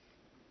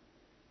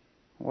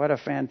 What a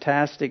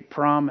fantastic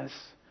promise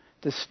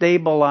to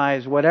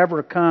stabilize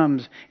whatever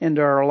comes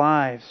into our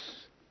lives.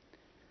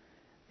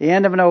 The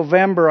end of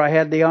November, I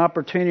had the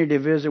opportunity to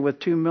visit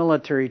with 2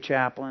 military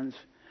chaplains.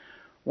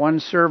 one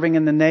serving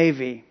in the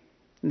Navy,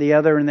 and the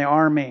other in the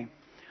Army.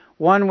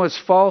 One was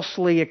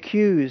falsely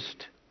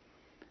accused,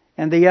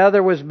 and the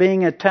other was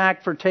being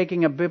attacked for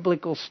taking a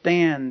biblical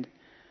stand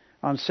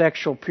on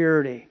sexual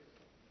purity.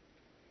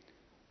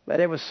 But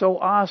it was so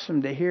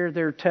awesome to hear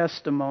their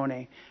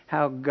testimony,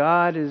 how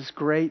God is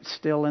great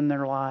still in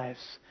their lives.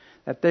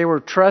 That they were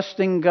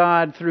trusting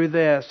God through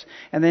this.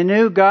 And they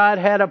knew God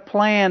had a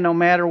plan no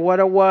matter what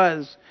it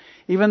was.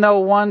 Even though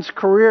one's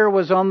career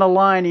was on the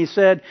line, he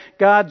said,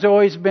 God's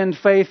always been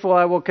faithful.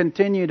 I will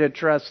continue to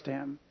trust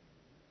Him.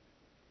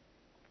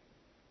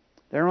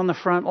 They're on the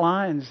front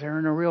lines. They're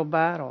in a real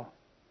battle.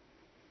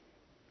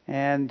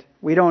 And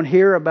we don't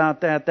hear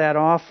about that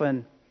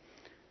often.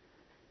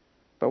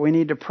 But we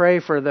need to pray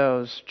for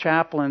those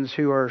chaplains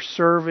who are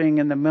serving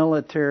in the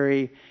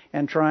military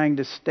and trying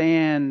to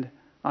stand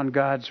on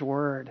God's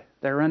Word.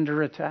 They're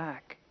under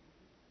attack.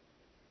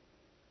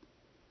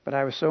 But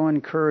I was so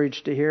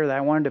encouraged to hear that.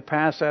 I wanted to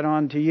pass that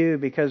on to you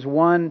because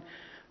one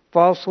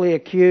falsely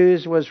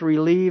accused was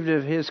relieved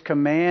of his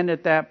command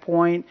at that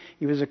point.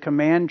 He was a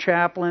command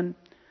chaplain.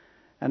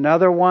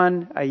 Another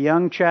one, a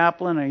young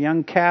chaplain, a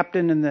young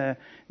captain in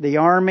the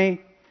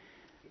Army.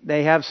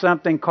 They have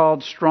something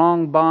called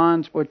Strong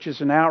Bonds, which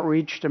is an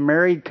outreach to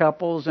married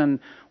couples. And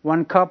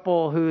one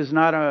couple who is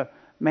not a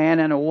man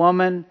and a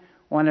woman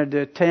wanted to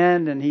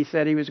attend, and he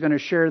said he was going to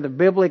share the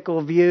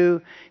biblical view,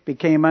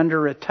 became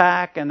under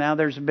attack, and now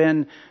there's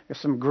been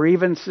some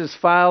grievances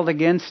filed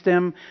against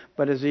him.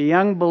 But as a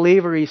young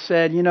believer, he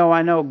said,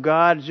 I know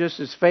God's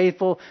just as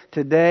faithful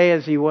today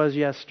as He was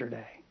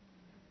yesterday.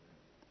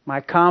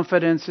 My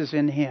confidence is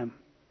in Him.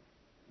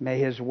 May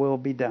His will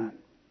be done.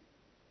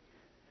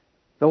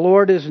 The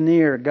Lord is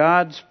near.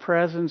 God's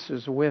presence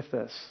is with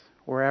us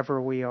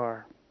wherever we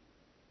are.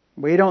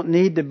 We don't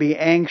need to be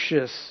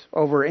anxious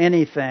over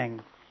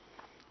anything.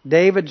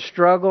 David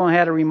struggled and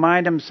had to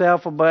remind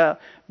himself about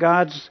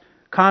God's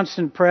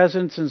constant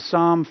presence in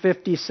Psalm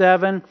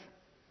 57.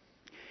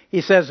 He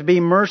says, "Be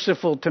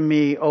merciful to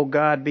me, O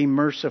God, be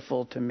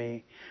merciful to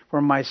me.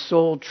 For my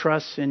soul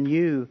trusts in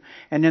You.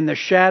 And in the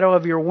shadow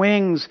of Your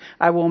wings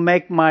I will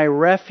make my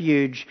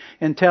refuge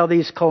until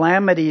these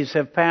calamities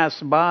have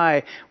passed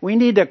by." We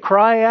need to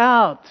cry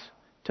out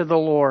to the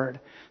Lord.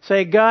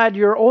 Say, God,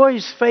 You're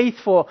always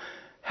faithful.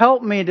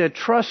 Help me to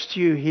trust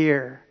You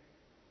here.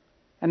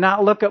 And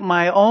not look at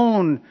my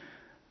own,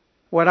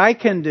 what I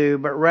can do,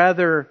 but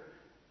rather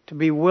to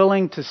be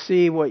willing to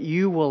see what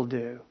You will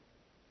do.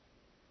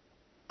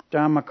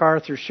 John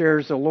MacArthur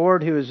shares, the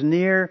Lord who is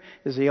near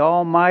is the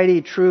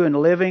almighty, true, and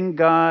living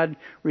God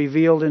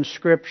revealed in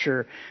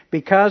Scripture.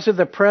 Because of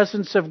the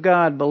presence of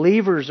God,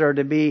 believers are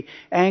to be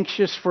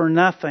anxious for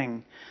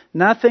nothing.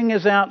 Nothing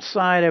is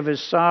outside of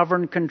His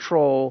sovereign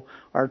control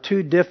or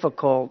too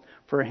difficult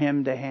for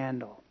Him to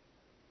handle.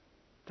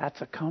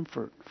 That's a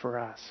comfort for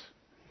us.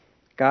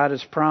 God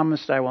has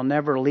promised, I will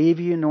never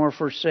leave you nor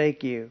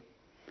forsake you.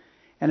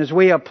 And as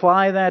we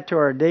apply that to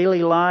our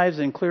daily lives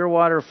in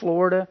Clearwater,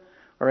 Florida,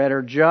 or at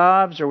our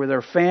jobs, or with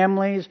our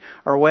families,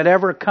 or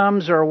whatever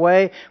comes our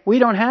way, we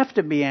don't have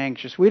to be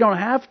anxious. We don't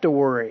have to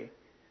worry.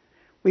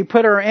 We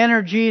put our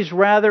energies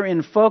rather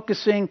in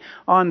focusing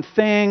on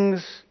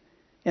things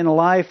in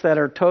life that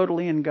are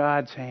totally in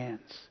God's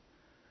hands.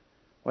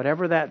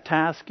 Whatever that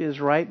task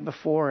is right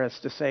before us,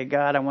 to say,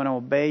 God, I want to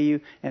obey You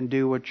and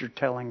do what You're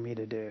telling me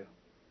to do.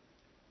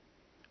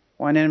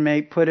 One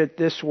inmate put it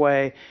this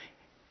way,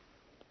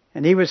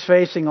 and he was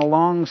facing a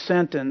long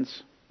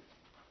sentence.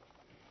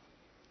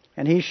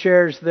 And he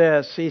shares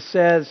this. He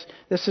says,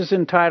 this is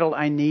entitled,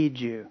 I Need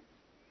You.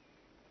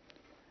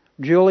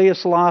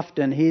 Julius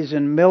Lofton, he's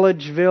in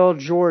Milledgeville,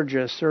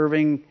 Georgia,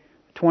 serving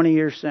a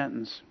 20-year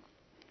sentence.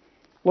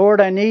 Lord,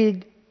 I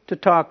need to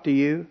talk to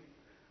You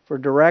for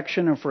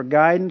direction and for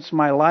guidance.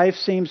 My life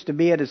seems to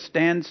be at a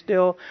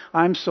standstill.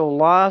 I'm so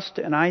lost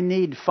and I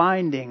need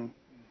finding.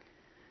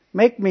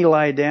 Make me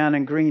lie down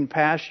in green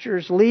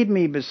pastures. Lead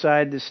me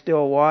beside the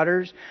still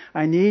waters.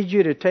 I need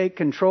You to take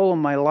control of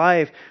my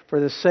life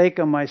for the sake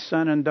of my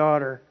son and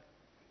daughter.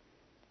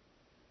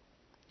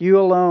 You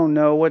alone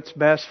know what's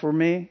best for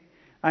me.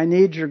 I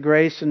need Your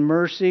grace and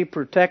mercy.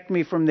 Protect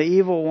me from the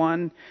evil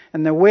one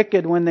and the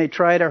wicked when they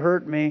try to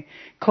hurt me.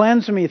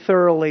 Cleanse me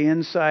thoroughly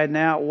inside and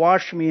out.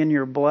 Wash me in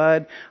Your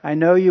blood. I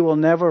know You will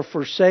never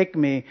forsake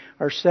me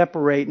or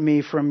separate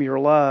me from Your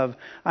love.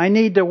 I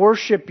need to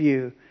worship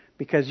You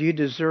because You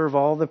deserve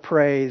all the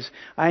praise.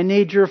 I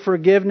need Your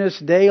forgiveness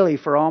daily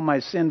for all my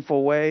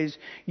sinful ways.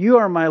 You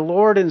are my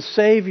Lord and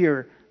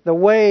Savior, the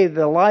way,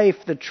 the life,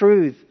 the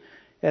truth.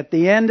 At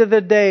the end of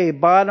the day,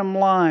 bottom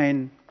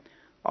line,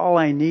 all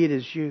I need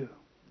is You.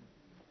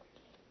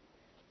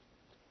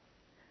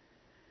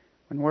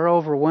 When we're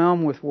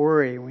overwhelmed with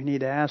worry, we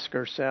need to ask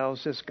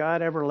ourselves, has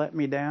God ever let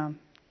me down?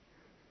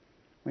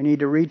 We need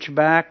to reach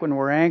back when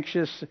we're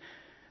anxious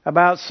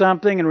about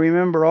something and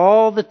remember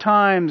all the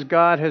times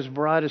God has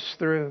brought us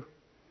through.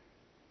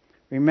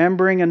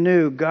 Remembering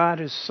anew,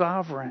 God is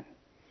sovereign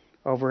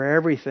over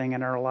everything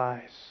in our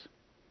lives.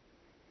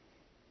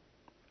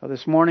 Well,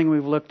 this morning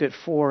we've looked at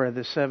 4 of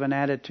the 7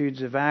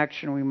 attitudes of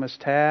action we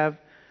must have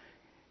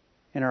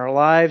in our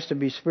lives to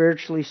be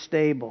spiritually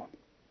stable.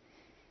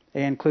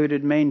 They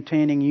included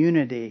maintaining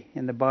unity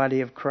in the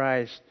body of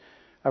Christ,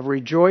 of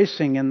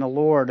rejoicing in the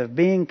Lord, of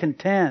being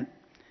content,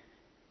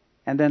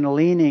 and then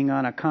leaning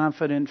on a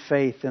confident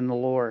faith in the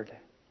Lord.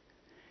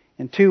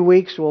 In 2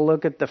 weeks, we'll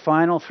look at the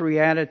final 3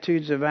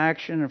 attitudes of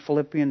action in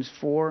Philippians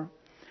 4.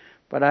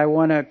 But I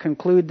want to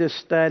conclude this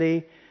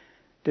study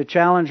to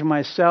challenge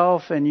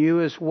myself and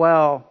you as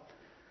well.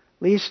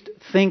 At least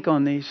think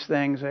on these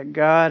things that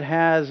God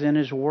has in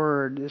His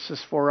Word. This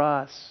is for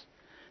us.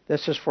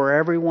 This is for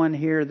everyone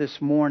here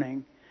this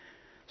morning.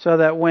 So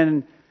that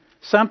when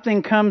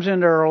something comes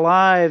into our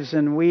lives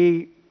and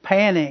we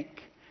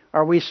panic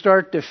or we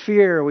start to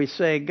fear, we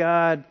say,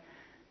 God,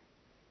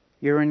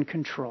 You're in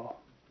control.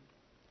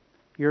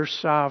 You're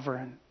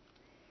sovereign.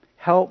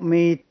 Help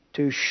me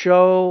to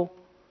show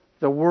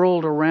the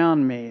world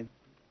around me.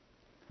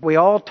 We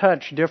all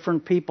touch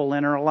different people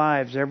in our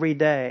lives every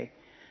day,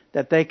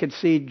 that they could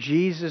see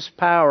Jesus'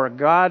 power,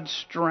 God's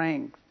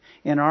strength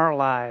in our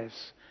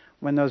lives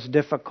when those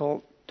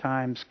difficult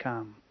times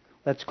come.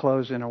 Let's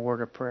close in a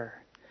word of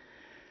prayer.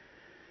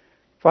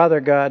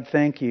 Father God,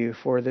 thank You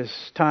for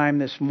this time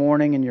this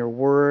morning in Your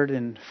Word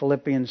in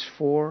Philippians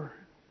 4.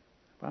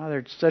 Father,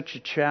 it's such a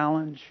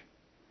challenge.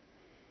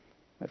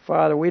 But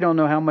Father, we don't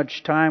know how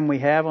much time we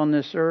have on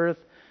this earth.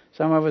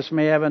 Some of us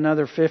may have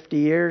another 50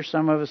 years.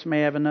 Some of us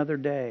may have another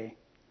day.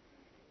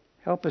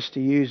 Help us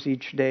to use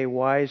each day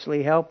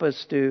wisely. Help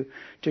us to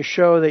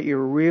show that You're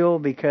real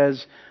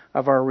because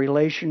of our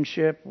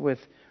relationship with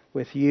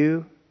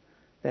You.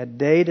 That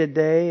day to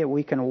day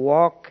we can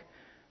walk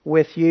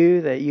with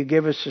You. That You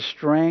give us the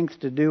strength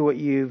to do what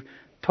You've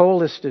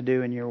told us to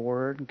do in Your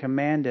Word and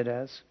commanded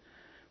us.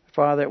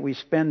 Father, that we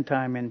spend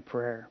time in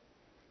prayer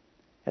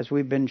as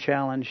we've been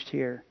challenged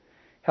here.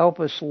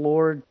 Help us,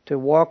 Lord, to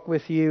walk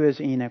with You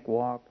as Enoch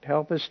walked.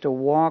 Help us to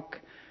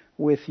walk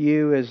with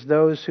You as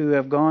those who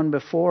have gone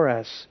before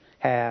us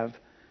have,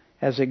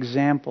 as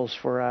examples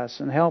for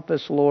us. And help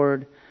us,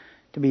 Lord,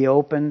 to be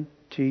open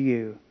to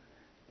You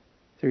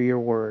through Your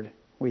Word.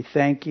 We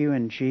thank You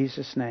in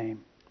Jesus'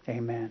 name.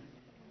 Amen.